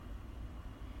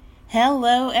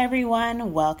Hello,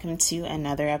 everyone. Welcome to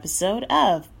another episode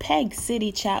of Peg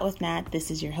City Chat with Nat. This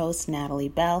is your host, Natalie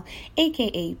Bell,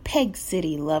 aka Peg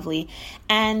City Lovely.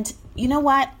 And you know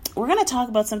what? We're going to talk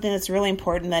about something that's really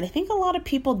important that I think a lot of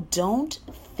people don't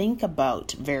think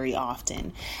about very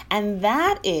often. And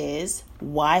that is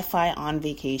Wi-Fi on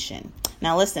vacation.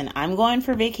 Now listen, I'm going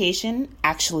for vacation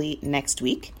actually next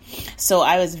week. So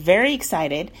I was very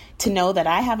excited to know that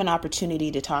I have an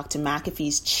opportunity to talk to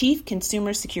McAfee's Chief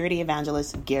Consumer Security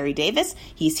Evangelist, Gary Davis.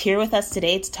 He's here with us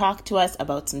today to talk to us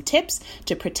about some tips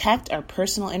to protect our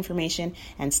personal information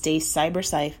and stay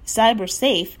cyber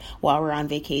safe while we're on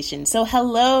vacation. So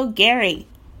hello, Gary.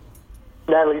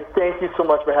 Natalie, thank you so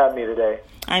much for having me today.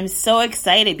 I'm so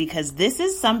excited because this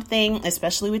is something,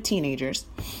 especially with teenagers,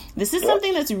 this is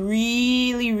something that's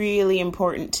really, really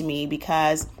important to me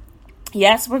because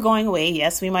yes, we're going away.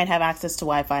 Yes, we might have access to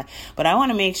Wi-Fi, but I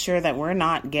want to make sure that we're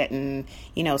not getting,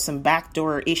 some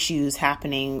backdoor issues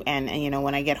happening. And,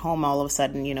 when I get home, all of a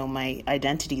sudden, my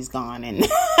identity's gone and,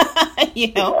 And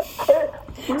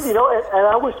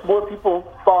I wish more people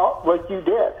thought like you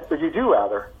did, or you do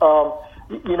rather. I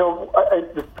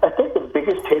think the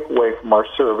biggest takeaway from our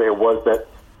survey was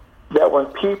that when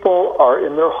people are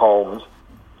in their homes,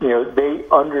 they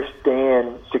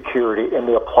understand security and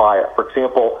they apply it. For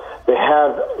example, they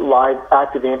have live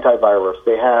active antivirus.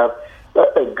 They have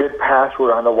a good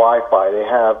password on the Wi-Fi. They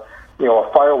have,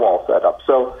 a firewall set up.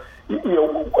 So,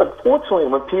 unfortunately,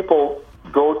 when people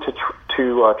go to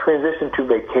transition to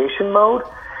vacation mode,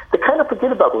 they kind of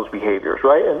forget about those behaviors,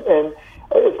 right? And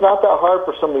it's not that hard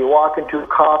for somebody to walk into a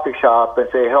coffee shop and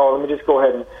say, "Hell, let me just go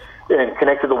ahead and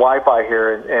connect to the Wi-Fi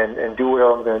here and do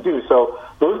whatever I'm going to do." So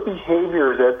those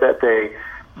behaviors that they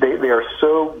are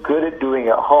so good at doing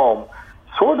at home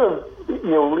sort of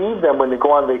leave them when they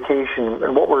go on vacation.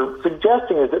 And what we're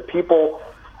suggesting is that people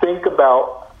think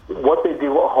about what they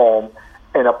do at home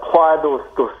and apply those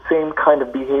same kind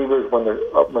of behaviors when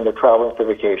they're traveling for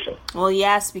vacation. Well,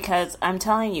 yes, because I'm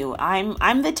telling you,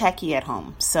 I'm the techie at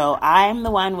home, so I'm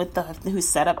the one who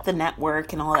set up the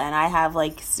network and all that, and I have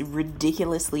like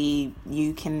ridiculously,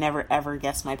 you can never ever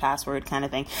guess my password kind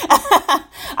of thing.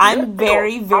 I'm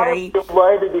very I'm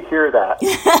delighted to hear that.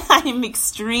 I'm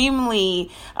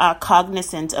extremely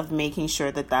cognizant of making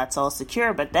sure that that's all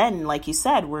secure. But then, like you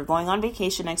said, we're going on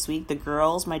vacation next week. The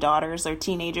girls, my daughters, are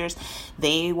teenagers.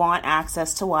 They want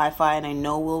access to Wi-Fi, and I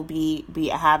know we'll be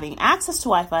having access to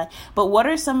Wi-Fi. But what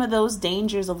are some of those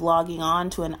dangers of logging on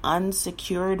to an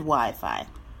unsecured Wi-Fi?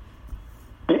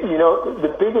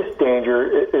 The biggest danger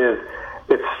is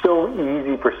it's so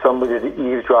easy for somebody to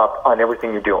eavesdrop on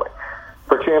everything you're doing.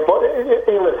 For example,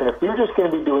 hey, listen, if you're just going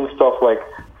to be doing stuff like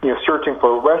searching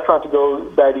for a restaurant to go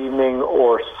that evening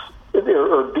or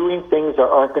doing things that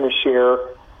aren't going to share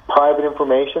private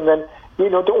information, then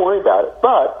don't worry about it.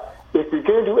 But if you're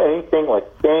going to do anything like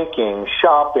banking,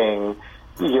 shopping,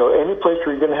 any place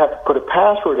where you're going to have to put a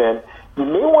password in, you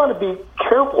may want to be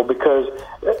careful because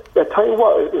I tell you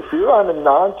what, if you're on a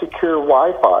non-secure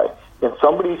Wi-Fi and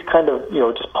somebody's kind of,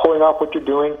 just pulling off what you're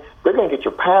doing, they're going to get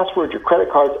your password, your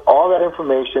credit cards, all that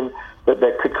information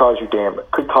that could cause you damage,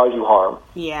 could cause you harm.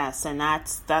 Yes, and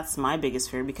that's my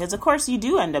biggest fear because, of course, you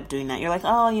do end up doing that. You're like,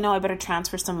 I better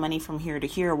transfer some money from here to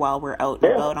here while we're out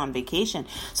and about on vacation.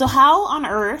 So how on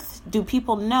earth do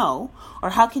people know, or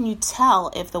how can you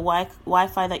tell if the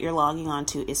Wi-Fi that you're logging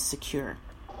onto is secure?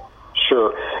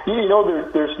 Sure.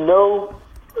 There's no,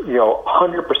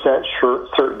 100%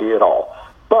 certainty at all.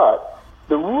 But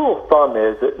the rule of thumb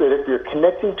is that if you're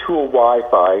connecting to a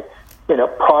Wi-Fi and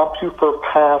it prompts you for a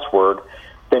password,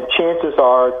 then chances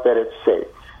are that it's safe.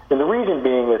 And the reason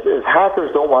being is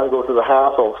hackers don't want to go through the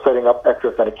hassle of setting up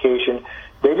extra authentication.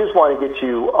 They just want to get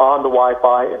you on the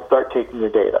Wi-Fi and start taking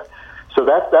your data. So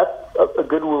that's a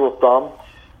good rule of thumb.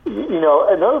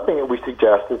 Another thing that we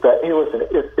suggest is that, hey, listen,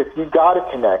 if you got to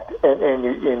connect and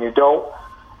you don't,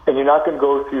 and you're not going to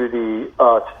go through the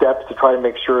steps to try to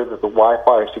make sure that the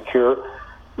Wi-Fi is secure,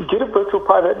 get a virtual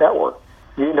private network.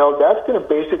 That's going to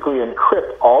basically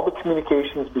encrypt all the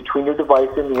communications between your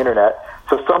device and the internet.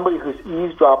 So somebody's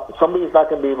not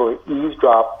going to be able to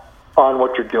eavesdrop on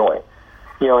what you're doing.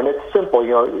 And it's simple.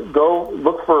 Go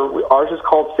look for, ours is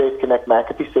called Safe Connect,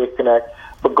 McAfee Safe Connect.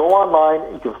 But go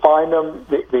online, you can find them.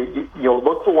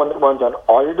 Look for one that runs on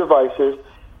all your devices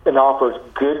and offers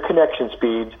good connection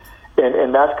speeds.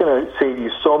 And that's going to save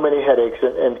you so many headaches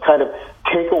and kind of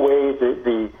take away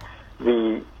the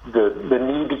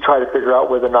need to try to figure out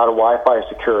whether or not a Wi-Fi is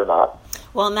secure or not.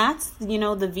 Well, and that's, the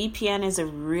VPN is a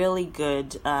really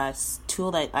good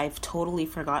tool that I've totally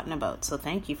forgotten about. So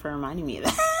thank you for reminding me of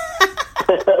that.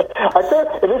 I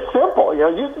think, and it's simple. It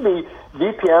used to be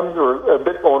VPNs were a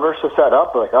bit onerous to set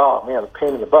up. Like, oh man, a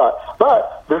pain in the butt.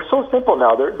 But they're so simple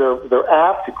now. They're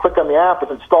apps. You click on the app, it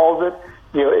installs it.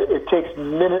 It takes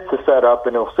minutes to set up,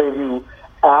 and it'll save you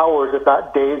hours, if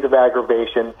not days, of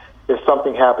aggravation if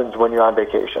something happens when you're on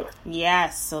vacation.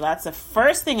 Yes, so that's the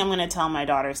first thing I'm going to tell my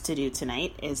daughters to do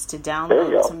tonight is to download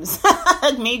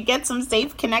get some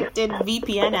safe connected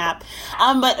VPN app.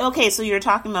 But okay, so you're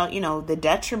talking about, the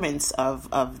detriments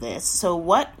of this. So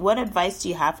what advice do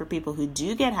you have for people who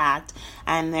do get hacked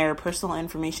and their personal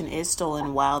information is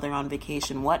stolen while they're on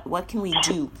vacation? What can we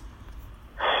do?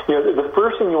 The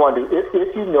first thing you want to do,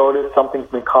 if you notice something's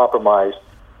been compromised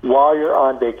while you're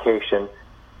on vacation,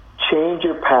 change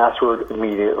your password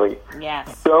immediately.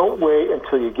 Yes. Don't wait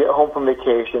until you get home from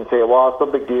vacation and say, well, it's no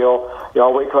big deal.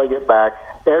 I'll wait till I get back.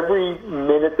 Every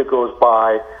minute that goes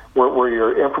by where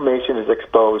your information is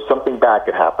exposed, something bad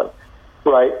could happen.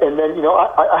 Right? And then,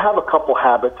 I have a couple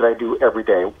habits that I do every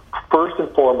day. First and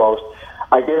foremost,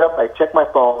 I get up, I check my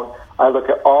phone, I look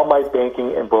at all my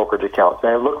banking and brokerage accounts,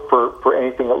 and I look for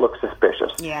anything that looks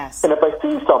suspicious. Yes. And if I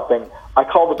see something, I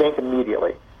call the bank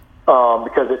immediately.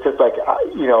 Because it's just like,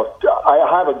 I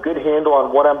have a good handle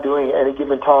on what I'm doing at any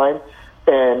given time,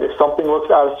 and if something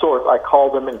looks out of sorts, I call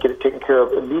them and get it taken care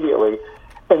of immediately.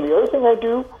 And the other thing I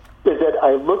do is that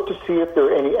I look to see if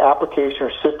there are any application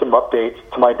or system updates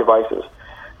to my devices.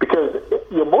 Because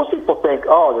most people think,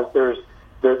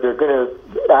 they're going to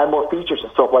add more features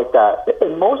and stuff like that.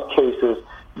 In most cases,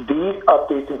 these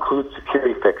updates include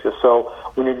security fixes. So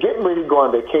when you're getting ready to go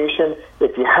on vacation,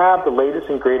 if you have the latest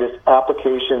and greatest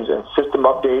applications and system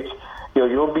updates,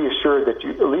 you'll be assured that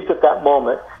at least at that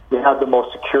moment, you have the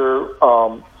most secure,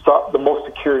 the most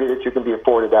security that you can be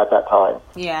afforded at that time.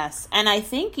 Yes, and I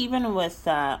think even with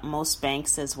most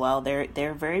banks as well, they're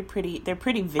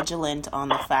pretty vigilant on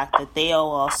the fact that they'll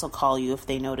also call you if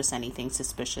they notice anything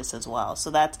suspicious as well. So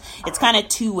it's kind of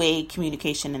two-way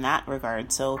communication in that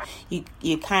regard. So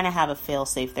you kind of have a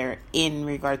fail-safe there in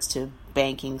regards to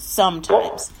banking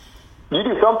sometimes. Well,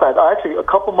 you do sometimes. Actually, a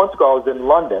couple months ago, I was in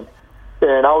London,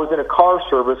 and I was in a car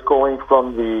service going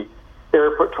from the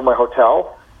airport to my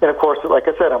hotel. And, of course, like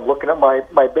I said, I'm looking at my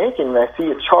banking, and I see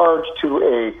a charge to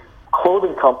a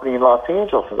clothing company in Los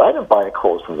Angeles. And I didn't buy any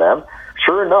clothes from them.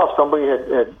 Sure enough, somebody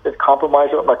had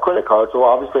compromised my credit card. So,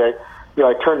 obviously,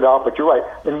 I turned it off. But you're right.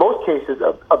 In most cases,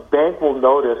 a bank will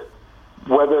notice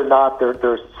whether or not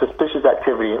there's suspicious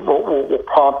activity and will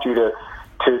prompt you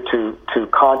to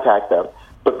contact them.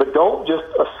 But don't just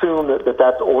assume that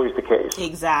that's always the case.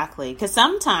 Exactly. Because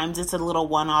sometimes it's a little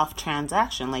one-off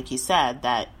transaction, like you said,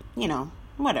 that,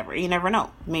 whatever. You never know.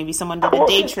 Maybe someone did a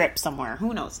day trip somewhere.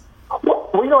 Who knows? Well,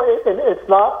 it's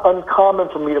not uncommon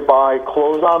for me to buy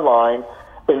clothes online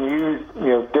and use,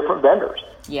 different vendors.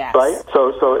 Yes. Right? So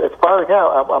as far as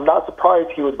now, I'm not surprised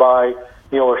he would buy,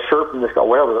 a shirt from this guy,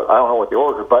 whatever. I don't know what they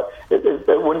ordered, but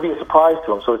it wouldn't be a surprise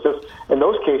to him. So it's just in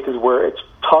those cases where it's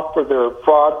tough for their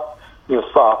fraud,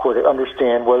 software to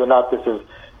understand whether or not this is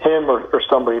him or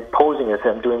somebody posing as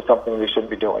him doing something they shouldn't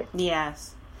be doing.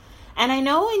 Yes. And I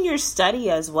know in your study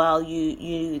as well,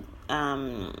 you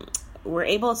were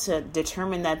able to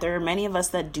determine that there are many of us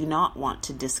that do not want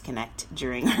to disconnect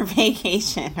during our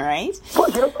vacation, right?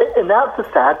 Well, and that's the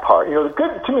sad part. The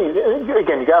good to me,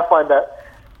 again, you got to find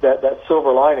that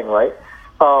silver lining, right?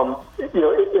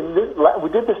 We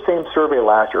did the same survey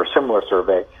last year, a similar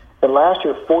survey, and last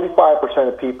year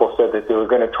 45% of people said that they were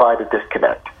going to try to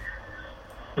disconnect.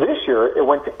 This year, it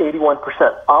went to 81%.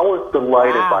 I was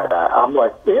delighted by that. I'm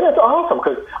like, yeah, that's awesome.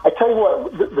 Because I tell you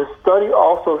what, the study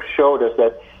also showed us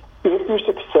that if you're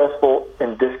successful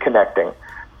in disconnecting,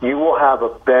 you will have a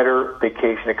better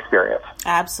vacation experience.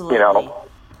 Absolutely.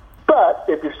 But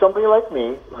if you're somebody like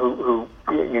me who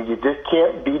you just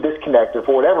can't be disconnected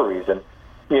for whatever reason,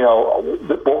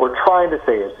 what we're trying to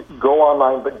say is go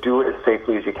online, but do it as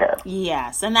safely as you can.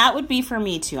 Yes, and that would be for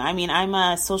me too. I mean, I'm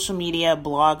a social media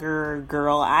blogger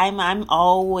girl. I'm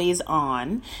always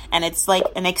on, and it's like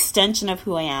an extension of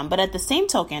who I am. But at the same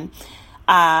token,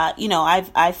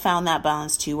 I've found that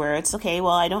balance too, where it's okay.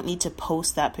 Well, I don't need to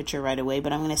post that picture right away,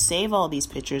 but I'm going to save all these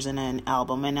pictures in an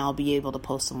album, and I'll be able to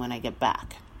post them when I get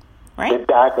back. Right?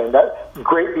 Exactly, and that's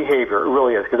great behavior. It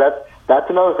really is, because that's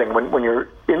another thing. When you're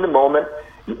in the moment.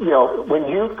 When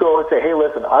you go and say, hey,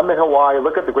 listen, I'm in Hawaii,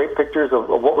 look at the great pictures of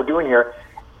what we're doing here,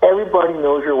 everybody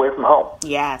knows you're away from home.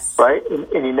 Yes. Right? And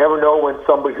you never know when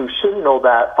somebody who shouldn't know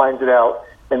that finds it out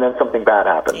and then something bad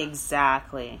happens.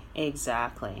 Exactly.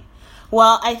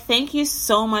 Well, I thank you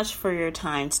so much for your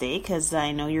time today because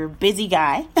I know you're a busy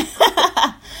guy.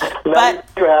 But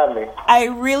you have me. I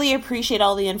really appreciate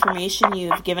all the information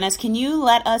you've given us. Can you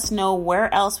let us know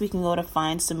where else we can go to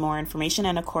find some more information?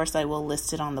 And of course, I will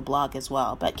list it on the blog as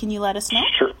well. But can you let us know?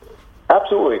 Sure.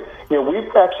 Absolutely.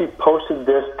 We've actually posted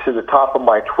this to the top of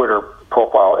my Twitter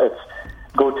profile.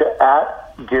 Go to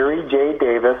 @GaryJ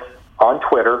Davis on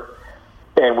Twitter,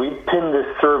 and we pinned this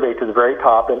survey to the very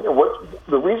top. And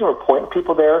the reason we're pointing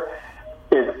people there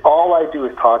is all I do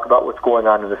is talk about what's going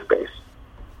on in the space.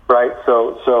 Right,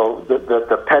 so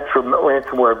the Petra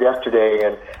ransomware of yesterday,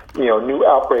 and new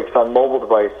outbreaks on mobile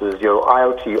devices,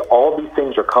 IoT, all these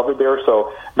things are covered there.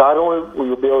 So not only will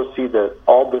you be able to see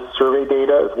all this survey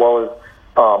data as well as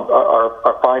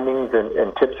our findings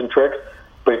and tips and tricks,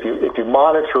 but if you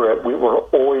monitor it, we're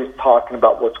always talking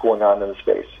about what's going on in the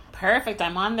space. Perfect.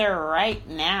 I'm on there right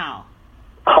now.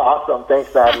 Awesome.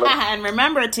 Thanks, Natalie. And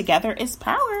remember, together is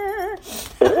power.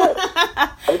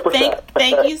 It is.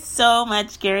 Thank you so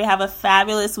much, Gary. Have a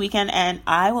fabulous weekend, and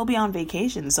I will be on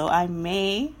vacation, so I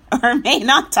may or may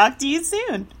not talk to you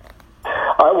soon.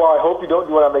 Well, I hope you don't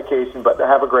do it on vacation, but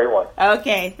have a great one.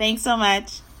 Okay. Thanks so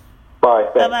much. Bye.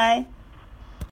 Thanks. Bye-bye.